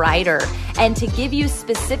of a writer and to give you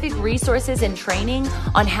specific resources and training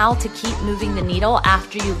on how to keep moving the needle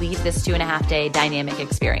after you leave this 2.5-day dynamic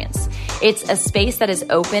experience. It's a space that is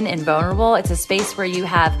open and vulnerable. It's a space where you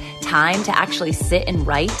have time to actually sit and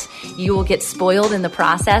write. You will get spoiled in the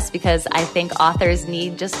process because I think authors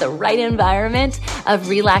need just the right environment of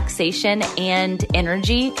relaxation and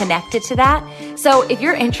energy connected to that. So if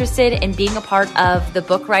you're interested in being a part of the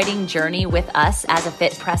book writing journey with us as a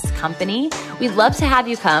Fit Press company, we'd love to have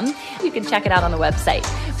you come. You can check it out on the website.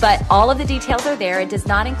 But all of the details are there. It does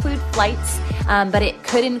not include flights, but it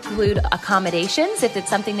could include accommodations if it's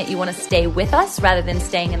something that you want to stay with us rather than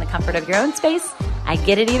staying in the comfort of your own space. I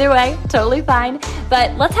get it either way, totally fine.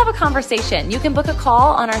 But let's have a conversation. You can book a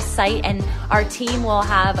call on our site and our team will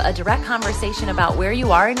have a direct conversation about where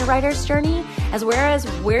you are in your writer's journey as well as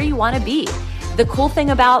where you want to be. The cool thing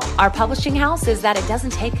about our publishing house is that it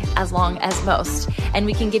doesn't take as long as most, and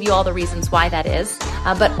we can give you all the reasons why that is.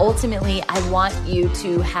 But ultimately, I want you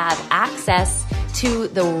to have access to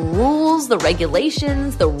the rules, the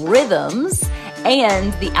regulations, the rhythms,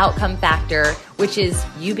 and the outcome factor, which is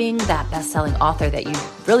you being that best-selling author that you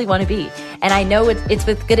really want to be. And I know it's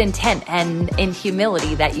with good intent and in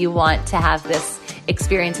humility that you want to have this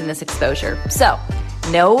experience and this exposure. So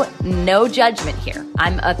no judgment here.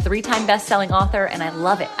 I'm a 3-time best-selling author and I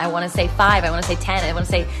love it. I want to say 5. I want to say 10. I want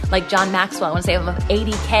to say like John Maxwell. I want to say I'm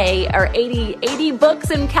 80K or 80 books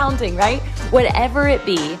and counting, right? Whatever it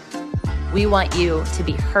be, we want you to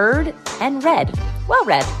be heard and read. Well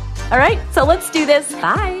read. All right, so let's do this.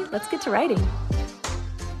 Bye. Let's get to writing.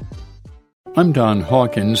 I'm Don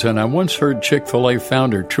Hawkins, and I once heard Chick-fil-A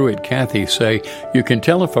founder Truett Cathy say, "You can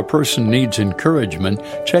tell if a person needs encouragement,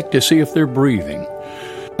 check to see if they're breathing."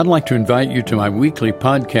 I'd like to invite you to my weekly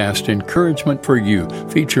podcast, Encouragement for You,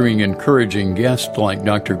 featuring encouraging guests like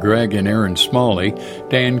Dr. Greg and Aaron Smalley,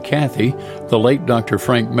 Dan Cathy, the late Dr.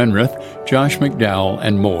 Frank Menrith, Josh McDowell,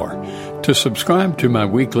 and more. To subscribe to my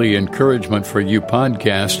weekly Encouragement for You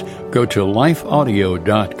podcast, go to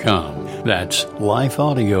lifeaudio.com. That's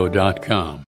lifeaudio.com.